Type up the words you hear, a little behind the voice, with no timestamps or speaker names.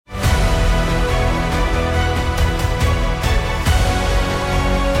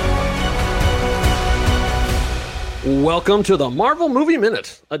Welcome to the Marvel Movie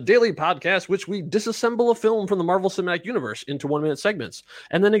Minute, a daily podcast which we disassemble a film from the Marvel Cinematic Universe into 1-minute segments,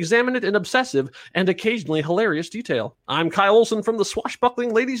 and then examine it in obsessive and occasionally hilarious detail. I'm Kyle Olson from the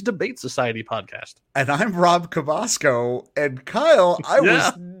Swashbuckling Ladies Debate Society podcast. And I'm Rob Cabasco. And Kyle, I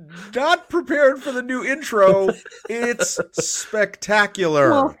was not prepared for the new intro. It's spectacular.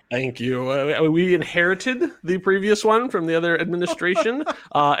 Well, thank you. We inherited the previous one from the other administration,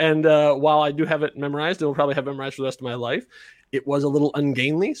 and while I do have it memorized, and will probably have it memorized for the rest of my life, it was a little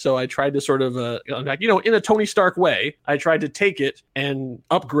ungainly, so I tried to sort of, in a Tony Stark way, I tried to take it and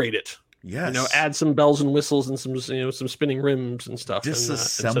upgrade it. Yes. Add some bells and whistles and some spinning rims and stuff.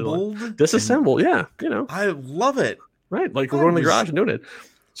 Disassembled? Disassembled, yeah. I love it. Right, like we're going to the garage and doing it.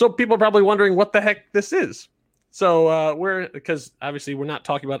 So people are probably wondering what the heck this is. So because obviously we're not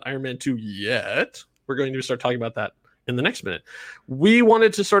talking about Iron Man 2 yet. We're going to start talking about that in the next minute. We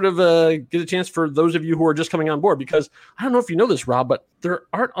wanted to sort of get a chance for those of you who are just coming on board, because I don't know if you know this, Rob, but there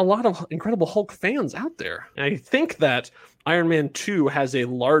aren't a lot of Incredible Hulk fans out there. And I think that Iron Man 2 has a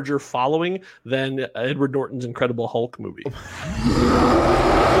larger following than Edward Norton's Incredible Hulk movie.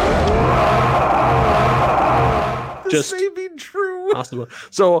 This may be true. Awesome.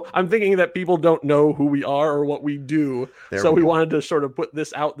 So I'm thinking that people don't know who we are or what we do. We wanted to sort of put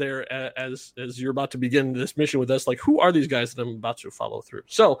this out there as you're about to begin this mission with us. Like, who are these guys that I'm about to follow through?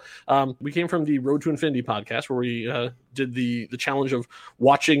 So we came from the Road to Infinity podcast, where we did the challenge of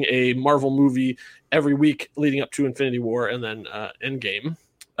watching a Marvel movie every week leading up to Infinity War and then Endgame.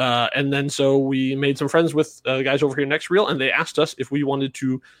 And then so we made some friends with the guys over here Next Reel, and they asked us if we wanted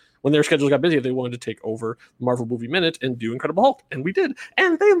to, when their schedules got busy, they wanted to take over Marvel Movie Minute and do Incredible Hulk. And we did.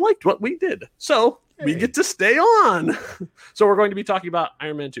 And they liked what we did. So we get to stay on. So we're going to be talking about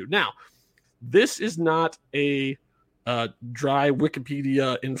Iron Man 2. Now, this is not a dry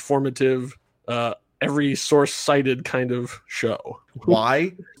Wikipedia informative, every source cited kind of show.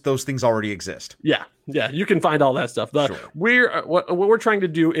 Why? Those things already exist. Yeah, you can find all that stuff. Sure. What we're trying to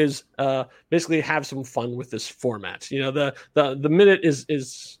do is basically have some fun with this format. The minute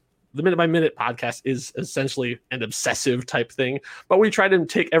is the minute by minute podcast is essentially an obsessive type thing, but we try to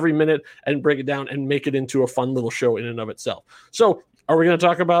take every minute and break it down and make it into a fun little show in and of itself. So are we going to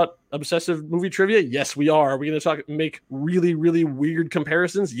talk about obsessive movie trivia? Yes, we are. Are we going to make really, really weird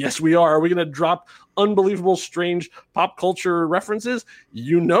comparisons? Yes, we are. Are we going to drop unbelievable, strange pop culture references?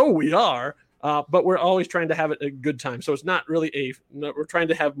 We are. But we're always trying to have it a good time. So it's not really we're trying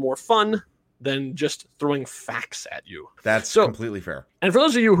to have more fun than just throwing facts at you. That's completely fair. And for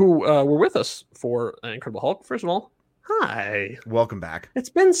those of you who were with us for Incredible Hulk, first of all, hi. Welcome back.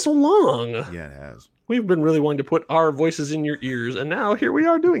 It's been so long. Yeah, it has. We've been really wanting to put our voices in your ears, and now here we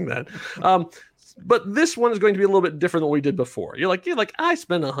are doing that. But this one is going to be a little bit different than what we did before. You're like, I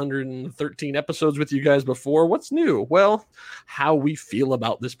spent 113 episodes with you guys before. What's new? Well, how we feel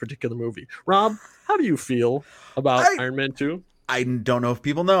about this particular movie. Rob, how do you feel about Iron Man 2? I don't know if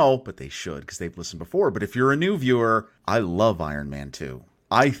people know, but they should, because they've listened before. But if you're a new viewer, I love Iron Man 2.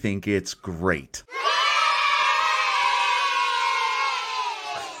 I think it's great.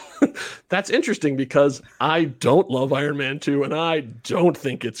 That's interesting, because I don't love Iron Man 2, and I don't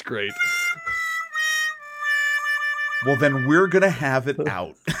think it's great. Well, then we're going to have it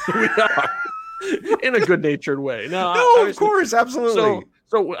out. We are. In a good-natured way. No, of course, absolutely.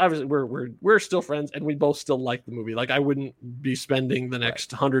 So obviously we're still friends, and we both still like the movie. Like, I wouldn't be spending the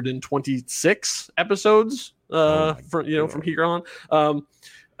next 126 episodes from here on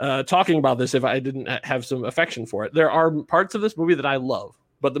talking about this if I didn't have some affection for it. There are parts of this movie that I love,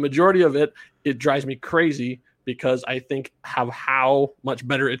 but the majority of it drives me crazy, because I think how much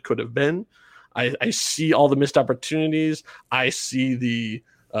better it could have been. I see all the missed opportunities. I see the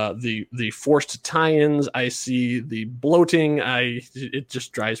forced tie-ins. I see the bloating. It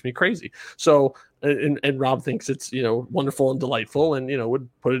just drives me crazy. So, and Rob thinks it's wonderful and delightful, and would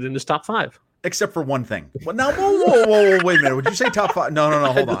put it in his top 5. Except for one thing. Well, now, whoa, wait a minute. Would you say top 5? No,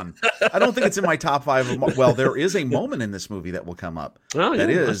 hold on. I don't think it's in my top 5. Well, there is a moment in this movie that will come up. That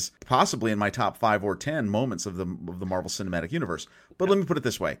is possibly in my top 5 or 10 moments of the Marvel Cinematic Universe. But let me put it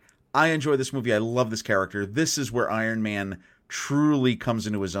this way. I enjoy this movie. I love this character. This is where Iron Man truly comes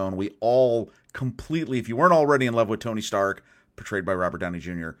into his own. We all completely, if you weren't already in love with Tony Stark, portrayed by Robert Downey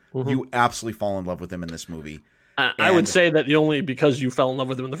Jr., you absolutely fall in love with him in this movie. I would say that because you fell in love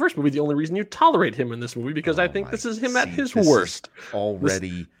with him in the first movie, the only reason you tolerate him in this movie, because I think this is him at his worst.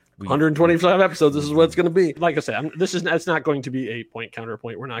 Already 125 episodes. This is what it's going to be. Like I said, it's not going to be a point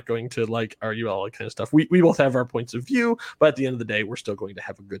counterpoint. We're not going to like argue all that kind of stuff. We both have our points of view, but at the end of the day, we're still going to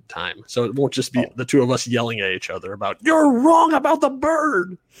have a good time. So it won't just be the two of us yelling at each other about you're wrong about the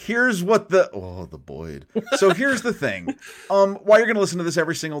bird. Here's what the Boyd. So here's the thing. Why you're going to listen to this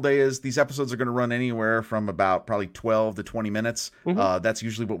every single day is these episodes are going to run anywhere from about probably 12 to 20 minutes. That's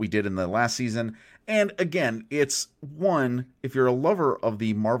usually what we did in the last season. And again, it's if you're a lover of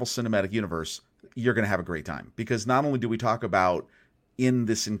the Marvel Cinematic Universe, you're going to have a great time because not only do we talk about in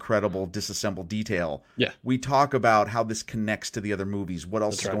this incredible disassembled detail, we talk about how this connects to the other movies, what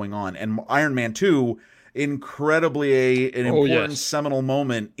else is going on. And Iron Man 2, incredibly an important seminal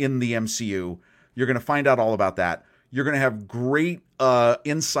moment in the MCU. You're going to find out all about that. You're going to have great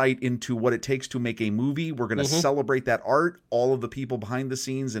insight into what it takes to make a movie. We're going to celebrate that art, all of the people behind the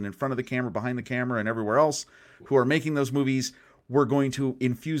scenes and in front of the camera, behind the camera, and everywhere else who are making those movies. We're going to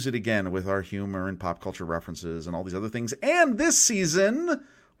infuse it again with our humor and pop culture references and all these other things. And this season,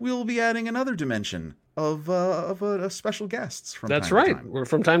 we'll be adding another dimension of special guests from time to time.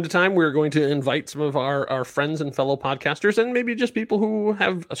 From time to time, we're going to invite some of our friends and fellow podcasters and maybe just people who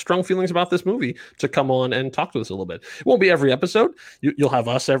have strong feelings about this movie to come on and talk to us a little bit. It won't be every episode. You'll have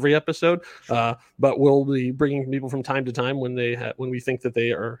us every episode, but we'll be bringing people from time to time when we think that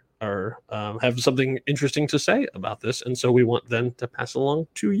they have something interesting to say about this, and so we want them to pass along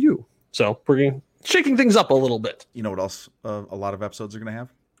to you. So we're shaking things up a little bit. You know what else a lot of episodes are going to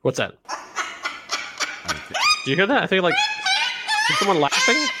have? What's that? Do you hear that? I think is someone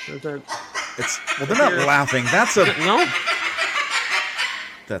laughing? They're not laughing. That's a no.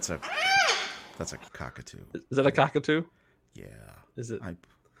 That's a cockatoo. Is that a cockatoo? Yeah. Is it?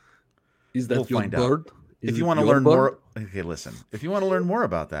 We'll find out. If you want to learn more, okay, listen. If you want to learn more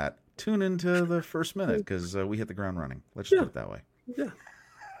about that, tune into the first minute because we hit the ground running. Let's just put it that way. Yeah.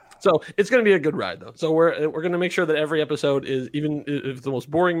 So it's going to be a good ride, though. So we're going to make sure that every episode is, even if it's the most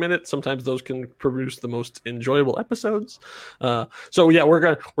boring minute, sometimes those can produce the most enjoyable episodes. So yeah, we're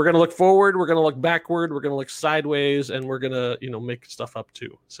gonna look forward, we're gonna look backward, we're gonna look sideways, and we're gonna make stuff up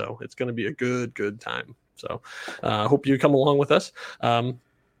too. So it's going to be a good time. So hope you come along with us.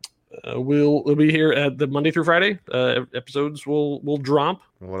 We'll be here at the Monday through Friday. Episodes will drop.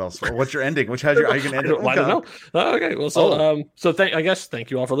 What else? What's your ending? Are you going to end it? I don't know. Okay. Well, so thank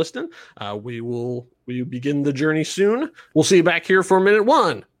you all for listening. We begin the journey soon. We'll see you back here for minute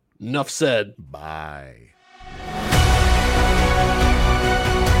 1. Enough said. Bye.